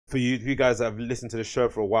for you guys that have listened to the show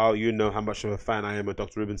for a while, you know how much of a fan I am of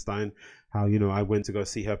Dr. Rubinstein. How, you know, I went to go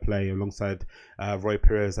see her play alongside Roy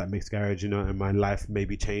Perez at Mixed Garage, you know, and my life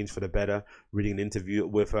maybe changed for the better. Reading an interview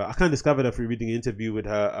with her, I kind of discovered her through reading an interview with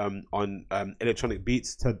her on Electronic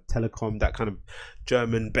Beats, Telecom, that kind of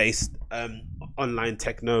German-based online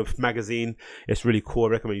techno magazine. It's really cool. I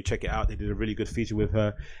recommend you check it out. They did a really good feature with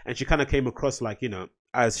her, and she kind of came across like, you know,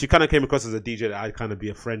 as she kind of came across as a DJ that I'd kind of be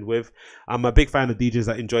a friend with. I'm a big fan of DJs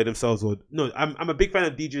that enjoy themselves, or no, I'm a big fan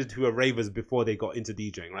of DJs who are ravers before they got into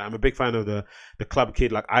DJing, right? I'm a big fan of the club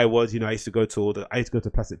kid like I was. You know, I used to go to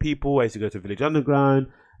Plastic People, I used to go to Village Underground,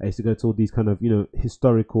 I used to go to all these kind of, you know,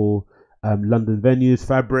 historical London venues,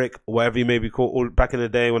 Fabric, whatever you may be called, all back in the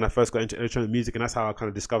day when I first got into electronic music, and that's how I kind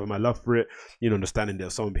of discovered my love for it. You know, understanding there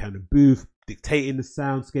was someone behind the booth dictating the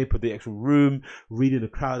soundscape of the actual room, reading the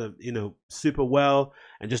crowd, you know, super well,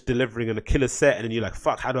 and just delivering on a killer set. And then you're like,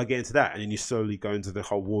 fuck, how do I get into that? And then you slowly go into the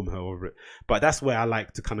whole wormhole of it. But that's where I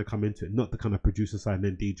like to kind of come into it, not the kind of producer side and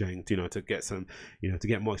then DJing, you know, to get some, you know, to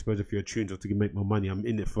get more exposure for your tunes or to make more money. I'm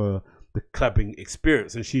in it for the clubbing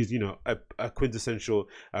experience, and she's, you know, a quintessential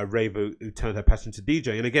raver who turned her passion to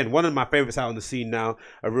DJ. And again, one of my favorites out on the scene now,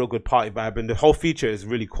 a real good party vibe, and the whole feature is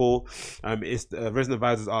really cool. It's the Resident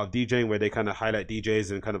Advisors Art of DJing, where they kind of highlight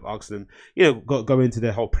DJs and kind of ask them, you know, go into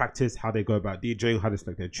their whole practice, how they go about DJing, how they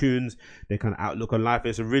select their tunes, their kind of outlook on life. And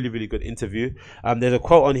it's a really, really good interview. There's a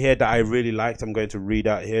quote on here that I really liked. I'm going to read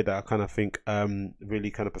out here that I kind of think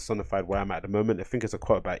really kind of personified where I'm at the moment. I think it's a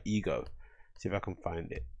quote about ego. See if I can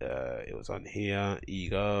find it. It was on here.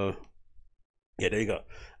 Ego. Yeah, there you go.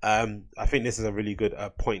 I think this is a really good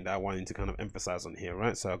point that I wanted to kind of emphasize on here,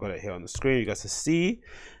 right? So I got it here on the screen, you guys to see.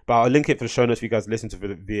 But I'll link it for the show notes if you guys listen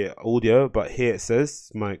to it via audio. But here it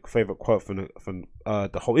says, my favorite quote from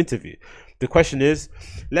the whole interview. The question is,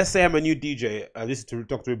 let's say I'm a new DJ. This is to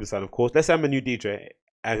Dr. Rubinstein, of course. Let's say I'm a new DJ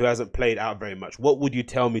and who hasn't played out very much. What would you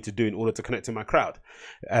tell me to do in order to connect to my crowd?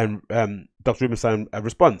 And Dr. Rubinstein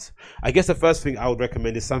responds, I guess the first thing I would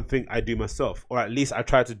recommend is something I do myself, or at least I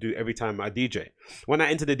try to do every time I DJ. When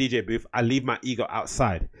I enter the DJ booth, I leave my ego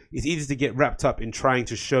outside. It's easy to get wrapped up in trying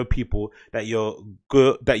to show people that you're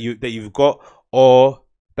good, that you've got, or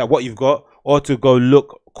that what you've got, or to go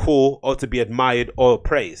look cool, or to be admired or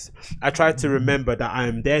praised. I try to remember that I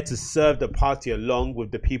am there to serve the party along with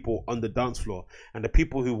the people on the dance floor and the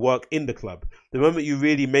people who work in the club. The moment you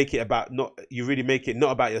really make it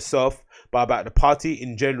not about yourself, but about the party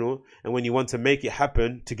in general, and when you want to make it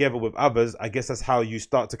happen together with others, I guess that's how you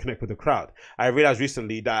start to connect with the crowd. I realized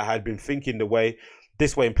recently that I had been thinking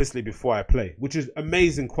this way implicitly before I play, which is an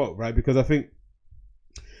amazing quote, right? Because I think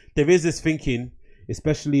there is this thinking,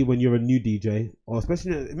 especially when you're a new DJ, or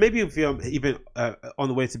especially maybe if you're even on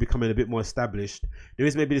the way to becoming a bit more established, there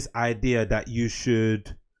is maybe this idea that you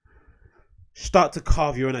should start to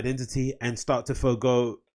carve your own identity and start to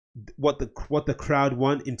forgo what the crowd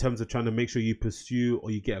want in terms of trying to make sure you pursue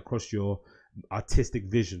or you get across your artistic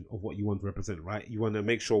vision of what you want to represent, right? You want to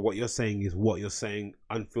make sure what you're saying is what you're saying,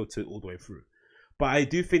 unfiltered all the way through. But I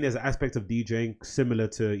do think there's an aspect of DJing similar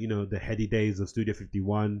to, you know, the heady days of Studio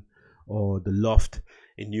 51 or the Loft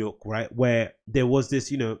in New York, right, where there was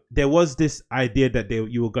this, you know, there was this idea that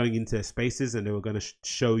you were going into spaces and they were going to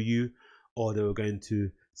show you, or they were going to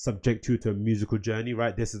subject you to a musical journey,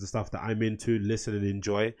 right? This is the stuff that I'm into, listen and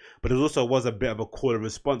enjoy. But it also was a bit of a call and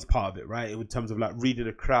response part of it, right? In terms of like reading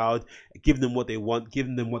the crowd, giving them what they want,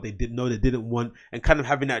 giving them what they didn't know they didn't want, and kind of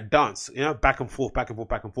having that dance, you know, back and forth,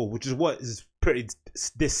 which is what is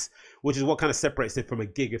which is what kind of separates it from a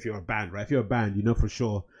gig if you're a band, right? If you're a band, you know for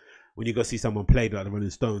sure when you go see someone play like the Rolling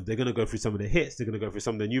Stones, they're going to go through some of the hits, they're going to go through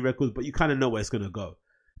some of the new records, but you kind of know where it's going to go.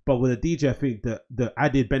 But with a DJ, I think the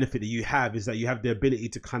added benefit that you have is that you have the ability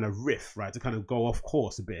to kind of riff, right? To kind of go off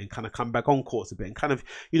course a bit and kind of come back on course a bit and kind of,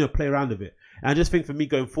 you know, play around with it. And I just think for me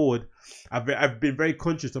going forward, I've been very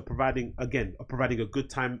conscious of providing a good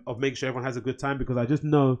time, of making sure everyone has a good time, because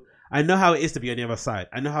I know how it is to be on the other side.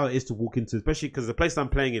 I know how it is to walk into, especially because the places I'm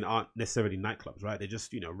playing in aren't necessarily nightclubs, right? They're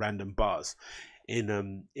just, you know, random bars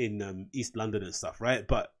in East London and stuff, right?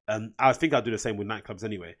 But I think I'll do the same with nightclubs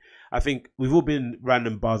anyway. I think we've all been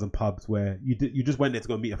random bars and pubs where you just went there to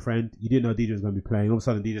go meet a friend. You didn't know DJ was going to be playing. All of a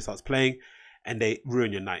sudden, DJ starts playing, and they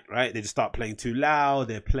ruin your night, right? They just start playing too loud.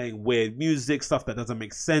 They're playing weird music, stuff that doesn't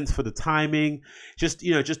make sense for the timing. Just,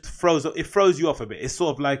 you know, throws you off a bit. It's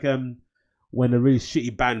sort of like when a really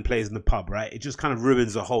shitty band plays in the pub, right? It just kind of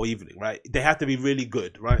ruins the whole evening, right? They have to be really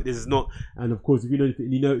good, right? This is not, and of course, if you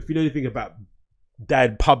know anything about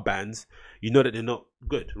dad pub bands, you know that they're not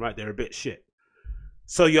good, right? They're a bit shit.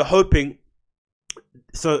 So you're hoping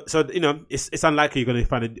so you know, it's unlikely you're going to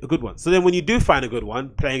find a good one. So then when you do find a good one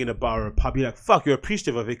playing in a bar or a pub, you're like, fuck, you're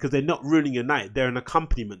appreciative of it because they're not ruining your night. They're an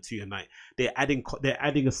accompaniment to your night. They're adding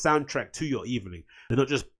a soundtrack to your evening. They're not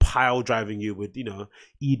just pile driving you with, you know,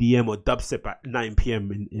 EDM or dubstep at 9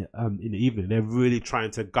 p.m. in the evening. They're really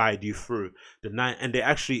trying to guide you through the night, and they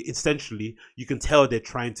actually essentially, you can tell they're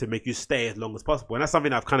trying to make you stay as long as possible. And that's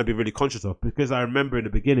something I've kind of been really conscious of, because I remember in the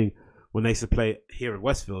beginning when I used to play here in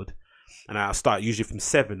Westfield, and I'll start usually from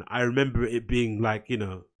 7. I remember it being like, you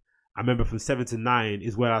know, I remember from 7 to 9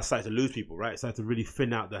 is where I started to lose people, right? Started to really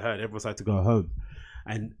thin out the herd. Everyone started to go home.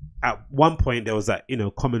 And at one point there was that, you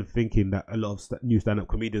know, common thinking that a lot of new stand-up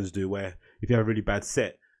comedians do, where if you have a really bad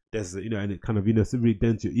set, there's, you know, and it kind of, you know, it's really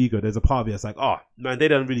dents your ego. There's a part of you that's like, oh man, they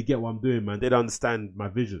don't really get what I'm doing, man. They don't understand my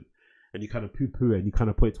vision. And you kind of poo-poo it and you kind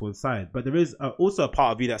of put it to one side. But there is also a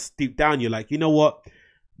part of you that's deep down, you're like, you know what?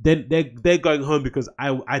 Then they're going home because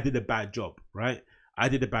I did a bad job, right? I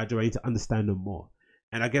did a bad job. I need to understand them more.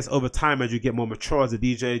 And I guess over time, as you get more mature as a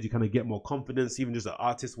DJ, you kind of get more confidence. Even just an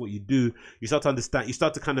artist, what you do, you start to understand. You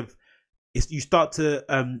start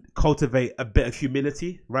to cultivate a bit of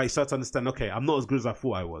humility, right? You start to understand, okay, I'm not as good as I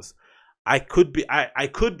thought I was. I could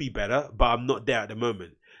be better, but I'm not there at the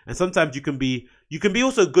moment. And sometimes you can be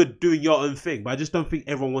also good doing your own thing, but I just don't think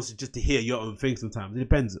everyone wants just to hear your own thing sometimes. It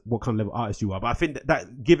depends what kind of level artist you are. But I think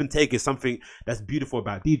that give and take is something that's beautiful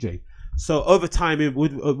about DJ. So over time,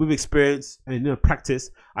 with experience and, you know, practice,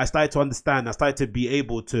 I started to understand. I started to be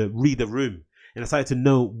able to read the room, and I started to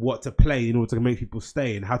know what to play in order to make people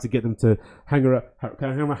stay and how to get them to hang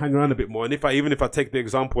around a bit more. And even if I take the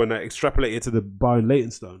example and I extrapolate it to the bar in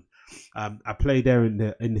Leytonstone, I play there in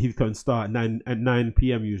the Heathcote and start at 9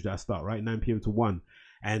 p.m. usually. I start, right, 9 p.m. to 1,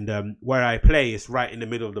 and where I play is right in the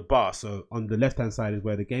middle of the bar. So on the left hand side is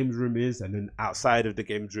where the games room is, and then outside of the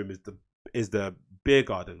games room is the beer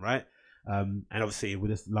garden, right? And obviously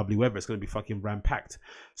with this lovely weather, it's going to be fucking ram packed.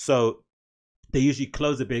 So they usually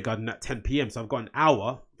close the beer garden at 10 p.m. So I've got an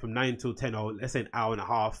hour from 9 till 10, or let's say an hour and a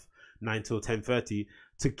half, 9 till 10:30,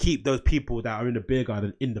 to keep those people that are in the beer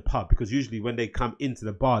garden in the pub, because usually when they come into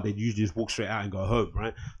the bar, they usually just walk straight out and go home,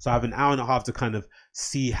 right? So I have an hour and a half to kind of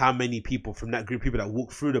see how many people from that group of people that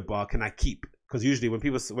walk through the bar can I keep. Because usually when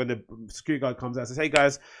the security guard comes out and says, hey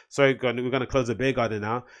guys, sorry, we're going to close the beer garden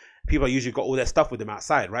now, people are usually got all their stuff with them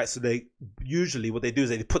outside, right? So they usually, what they do is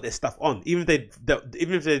they put their stuff on. Even if they're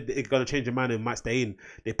going to change their mind and might stay in,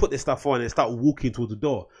 they put their stuff on and start walking towards the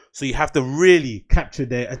door. So you have to really capture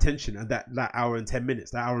their attention at that hour and 10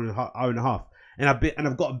 minutes, that hour and a half. And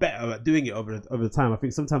I've gotten better at doing it over the time. I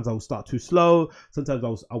think sometimes I will start too slow.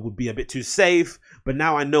 Sometimes I would be a bit too safe. But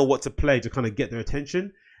now I know what to play to kind of get their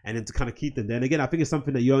attention, and then to kind of keep them there. And again, I think it's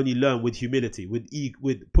something that you only learn with humility, with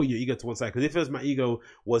putting your ego to one side. Because if it was my ego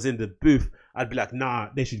was in the booth, I'd be like, nah,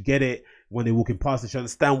 they should get it. When they're walking past, they should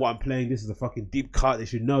understand what I'm playing. This is a fucking deep cut. They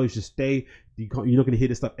should know. You should stay. You're not going to hear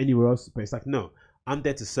this stuff anywhere else. But it's like, no, I'm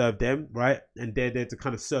there to serve them, right? And they're there to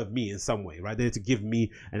kind of serve me in some way, right? They're there to give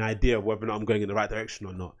me an idea of whether or not I'm going in the right direction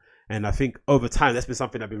or not. And I think over time, that's been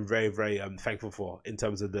something I've been very, very thankful for in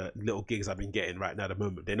terms of the little gigs I've been getting right now at the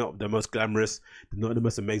moment. They're not the most glamorous, they're not the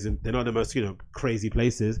most amazing, they're not the most, you know, crazy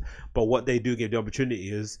places. But what they do give the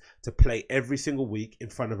opportunity is to play every single week in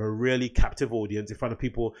front of a really captive audience, in front of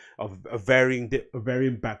people of varying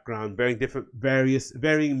background,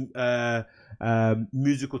 varying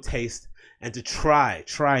musical taste, and to try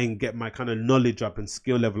and get my kind of knowledge up and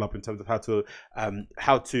skill level up in terms of how to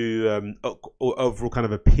overall kind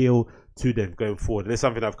of appeal to them going forward. And it's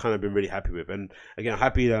something I've kind of been really happy with. And again, I'm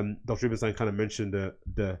happy Dr. Rubinstein kind of mentioned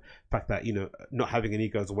the fact that, you know, not having an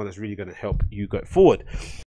ego is the one that's really going to help you go forward.